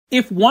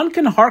If one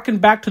can harken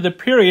back to the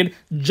period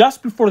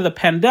just before the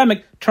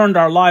pandemic turned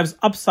our lives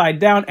upside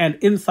down and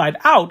inside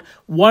out,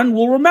 one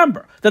will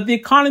remember that the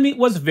economy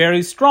was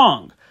very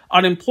strong.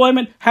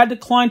 Unemployment had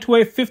declined to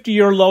a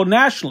 50-year low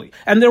nationally,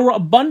 and there were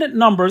abundant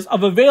numbers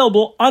of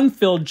available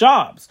unfilled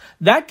jobs.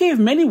 That gave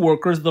many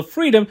workers the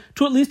freedom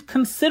to at least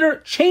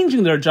consider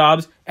changing their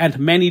jobs, and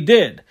many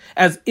did.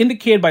 As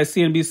indicated by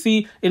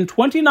CNBC, in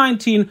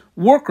 2019,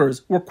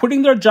 workers were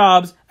quitting their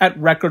jobs at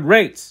record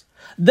rates.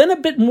 Then a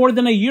bit more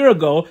than a year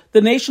ago,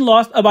 the nation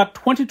lost about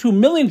 22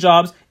 million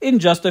jobs in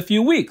just a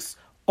few weeks.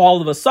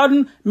 All of a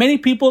sudden, many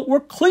people were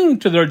clinging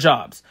to their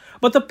jobs.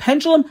 But the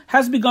pendulum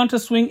has begun to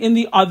swing in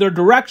the other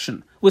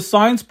direction. With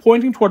signs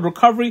pointing toward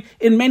recovery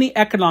in many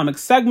economic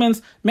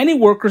segments, many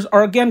workers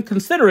are again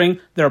considering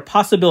their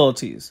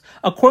possibilities.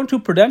 According to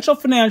Prudential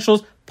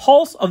Financial's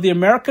Pulse of the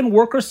American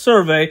Worker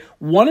Survey,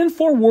 1 in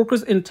 4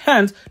 workers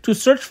intend to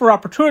search for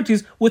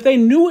opportunities with a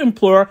new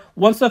employer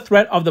once the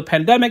threat of the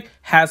pandemic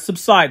has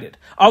subsided.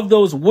 Of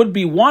those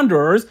would-be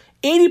wanderers,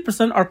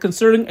 80% are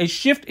considering a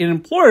shift in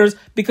employers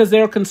because they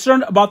are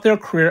concerned about their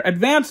career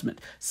advancement.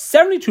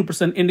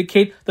 72%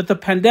 indicate that the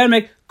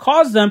pandemic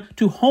caused them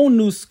to hone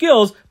new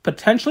skills,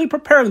 potentially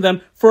preparing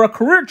them for a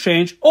career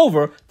change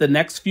over the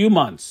next few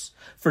months.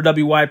 For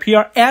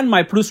WYPR and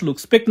my producer Luke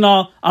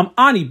Spicknall, I'm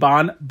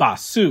Anirban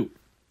Basu.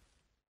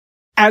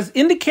 As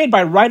indicated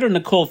by writer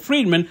Nicole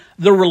Friedman,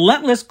 the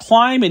relentless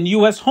climb in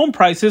U.S. home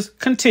prices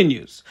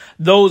continues.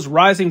 Those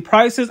rising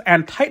prices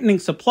and tightening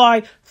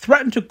supply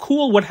threaten to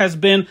cool what has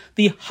been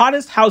the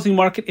hottest housing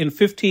market in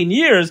 15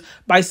 years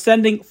by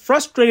sending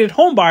frustrated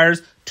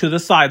homebuyers to the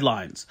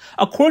sidelines.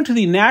 According to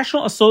the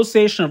National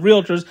Association of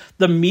Realtors,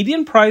 the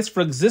median price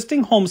for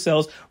existing home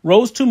sales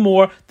rose to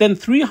more than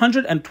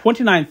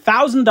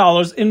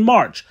 $329,000 in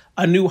March,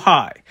 a new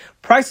high.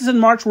 Prices in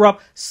March were up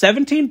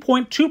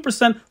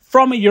 17.2%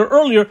 from a year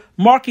earlier,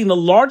 marking the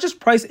largest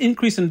price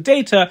increase in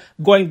data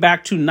going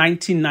back to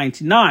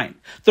 1999.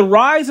 The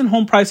rise in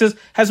home prices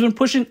has been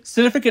pushing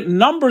significant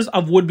numbers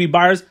of would-be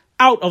buyers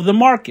out of the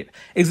market.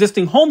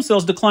 Existing home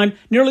sales declined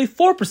nearly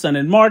 4%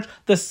 in March,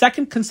 the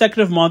second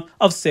consecutive month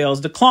of sales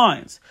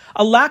declines.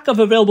 A lack of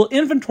available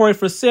inventory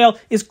for sale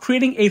is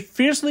creating a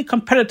fiercely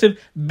competitive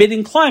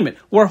bidding climate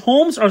where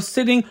homes are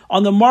sitting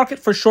on the market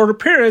for shorter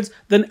periods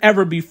than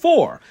ever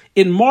before.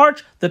 In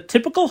March, the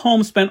typical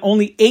home spent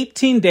only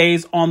 18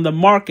 days on the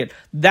market.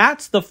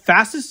 That's the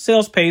fastest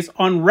sales pace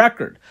on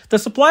record. The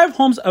supply of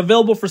homes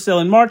available for sale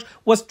in March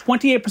was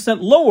 28%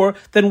 lower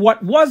than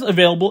what was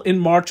available in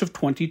March of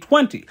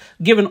 2020.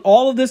 Given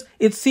all of this,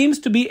 it seems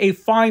to be a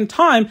fine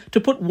time to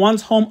put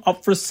one's home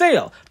up for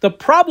sale. The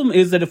problem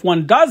is that if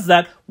one does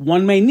that,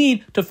 one may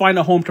need to find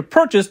a home to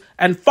purchase,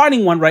 and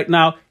finding one right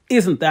now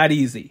isn't that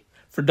easy.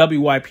 For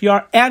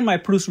WYPR and my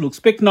producer Luke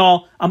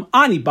Spicknall, I'm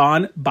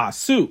Anirban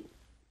Basu.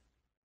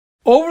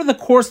 Over the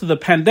course of the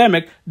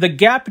pandemic, the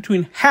gap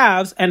between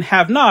haves and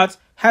have-nots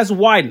has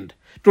widened.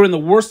 During the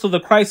worst of the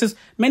crisis,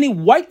 many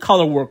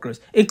white-collar workers,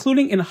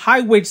 including in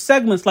high-wage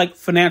segments like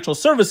financial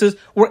services,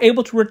 were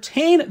able to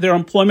retain their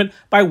employment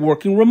by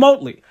working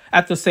remotely.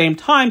 At the same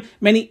time,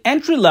 many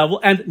entry-level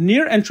and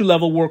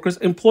near-entry-level workers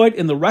employed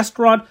in the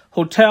restaurant,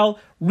 hotel,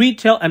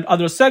 retail, and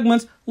other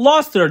segments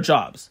lost their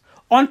jobs.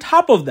 On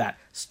top of that,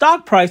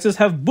 stock prices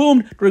have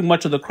boomed during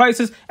much of the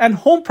crisis, and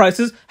home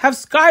prices have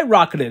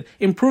skyrocketed,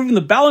 improving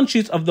the balance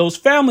sheets of those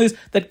families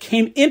that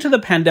came into the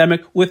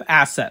pandemic with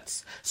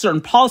assets. Certain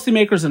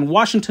policymakers in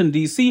Washington,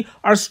 D.C.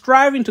 are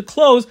striving to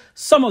close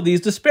some of these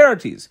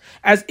disparities.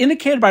 As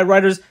indicated by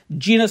writers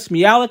Gina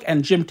Smialek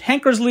and Jim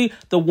Tankersley,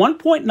 the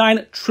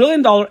 $1.9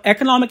 trillion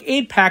economic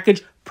aid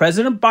package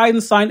President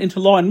Biden signed into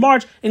law in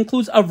March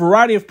includes a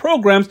variety of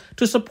programs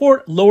to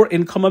support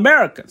lower-income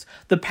Americans.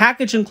 The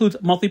package includes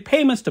monthly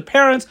payments to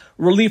parents,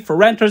 relief for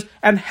renters,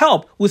 and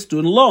help with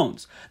student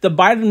loans. The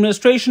Biden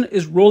administration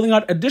is rolling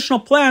out additional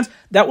plans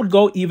that would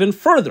go even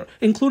further,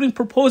 including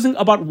proposing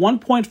about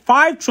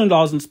 $1.5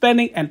 trillion in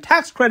spending and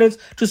tax credits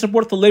to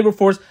support the labor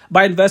force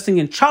by investing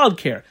in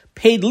childcare,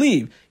 paid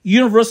leave,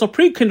 universal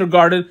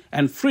pre-kindergarten,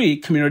 and free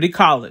community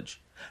college.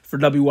 For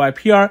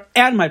WYPR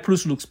and my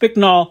producer Luke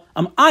Spicknall,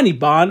 I'm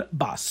Anirban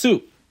Basu.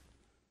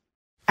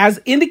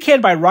 As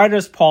indicated by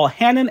writers Paul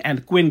Hannon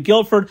and Gwynn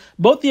Guilford,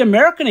 both the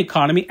American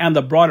economy and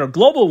the broader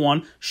global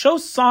one show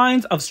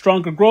signs of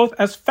stronger growth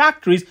as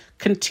factories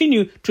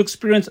continue to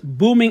experience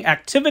booming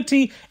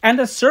activity and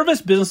as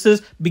service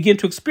businesses begin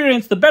to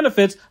experience the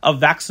benefits of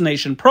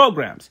vaccination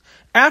programs.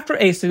 After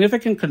a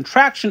significant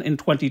contraction in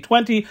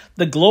 2020,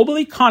 the global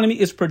economy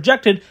is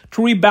projected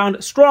to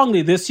rebound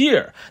strongly this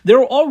year. There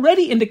are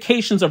already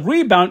indications of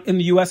rebound in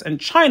the U.S. and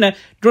China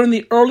during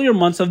the earlier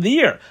months of the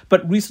year,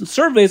 but recent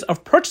surveys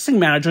of purchasing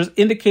managers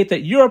indicate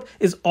that Europe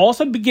is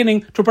also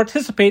beginning to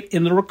participate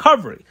in the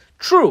recovery.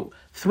 True,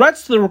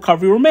 threats to the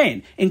recovery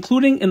remain,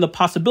 including in the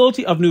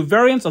possibility of new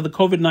variants of the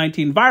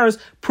COVID-19 virus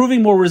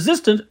proving more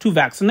resistant to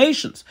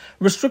vaccinations.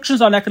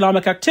 Restrictions on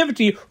economic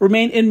activity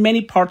remain in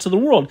many parts of the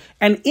world,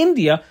 and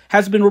India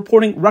has been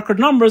reporting record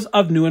numbers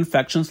of new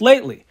infections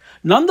lately.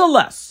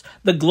 Nonetheless,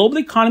 the global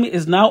economy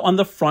is now on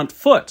the front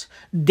foot.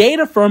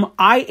 Data firm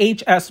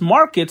IHS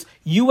Markit's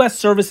U.S.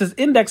 Services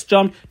Index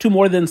jumped to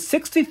more than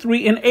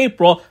 63 in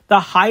April, the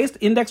highest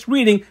index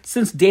reading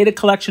since data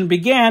collection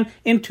began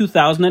in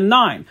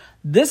 2009.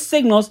 This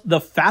signals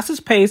the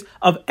fastest pace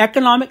of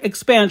economic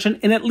expansion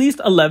in at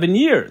least 11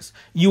 years.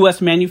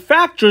 U.S.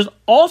 manufacturers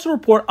also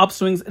report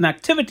upswings in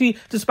activity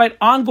despite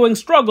ongoing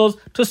struggles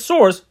to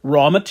source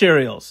raw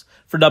materials.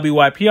 For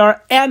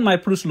WYPR and my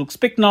producer Luke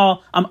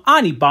Spicknall, I'm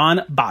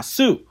Anirban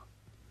Basu.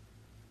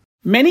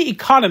 Many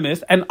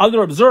economists and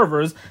other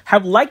observers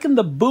have likened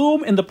the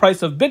boom in the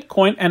price of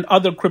Bitcoin and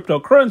other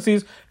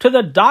cryptocurrencies to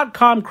the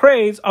dot-com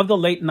craze of the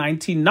late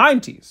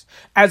 1990s.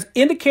 As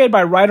indicated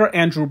by writer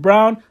Andrew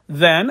Brown,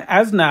 then,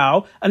 as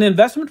now, an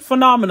investment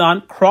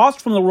phenomenon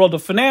crossed from the world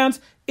of finance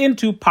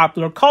into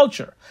popular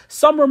culture.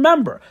 Some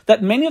remember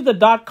that many of the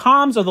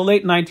dot-coms of the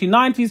late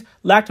 1990s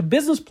lacked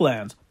business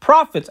plans,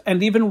 profits,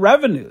 and even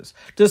revenues.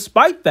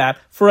 Despite that,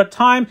 for a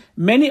time,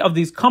 many of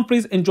these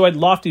companies enjoyed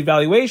lofty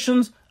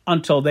valuations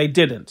until they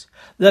didn't.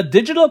 The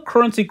digital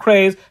currency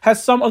craze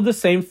has some of the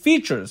same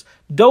features.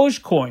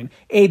 Dogecoin,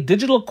 a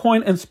digital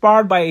coin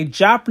inspired by a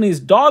Japanese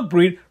dog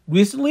breed,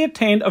 recently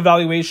attained a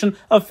valuation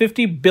of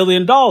 $50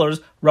 billion,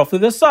 roughly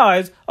the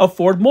size of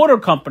Ford Motor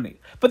Company.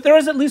 But there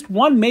is at least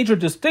one major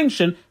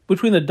distinction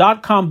between the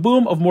dot-com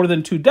boom of more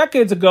than 2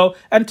 decades ago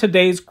and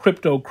today's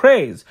crypto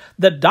craze.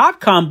 The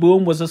dot-com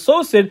boom was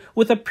associated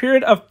with a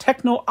period of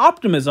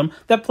techno-optimism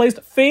that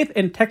placed faith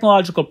in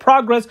technological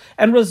progress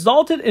and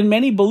resulted in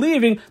many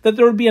believing that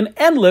there would be an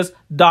endless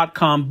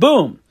dot-com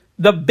boom.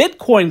 The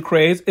Bitcoin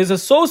craze is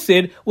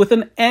associated with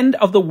an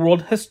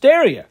end-of-the-world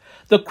hysteria.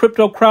 The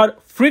crypto crowd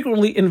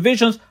frequently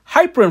envisions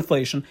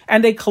hyperinflation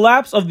and a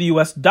collapse of the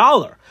U.S.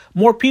 dollar.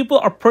 More people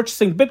are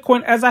purchasing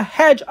Bitcoin as a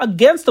hedge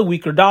against the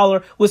weaker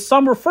dollar, with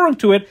some referring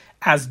to it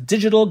as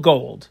digital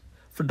gold.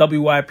 For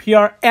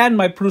WYPR and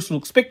my producer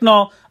Luke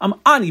Spicknall, I'm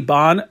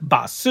Anirban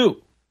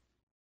Basu.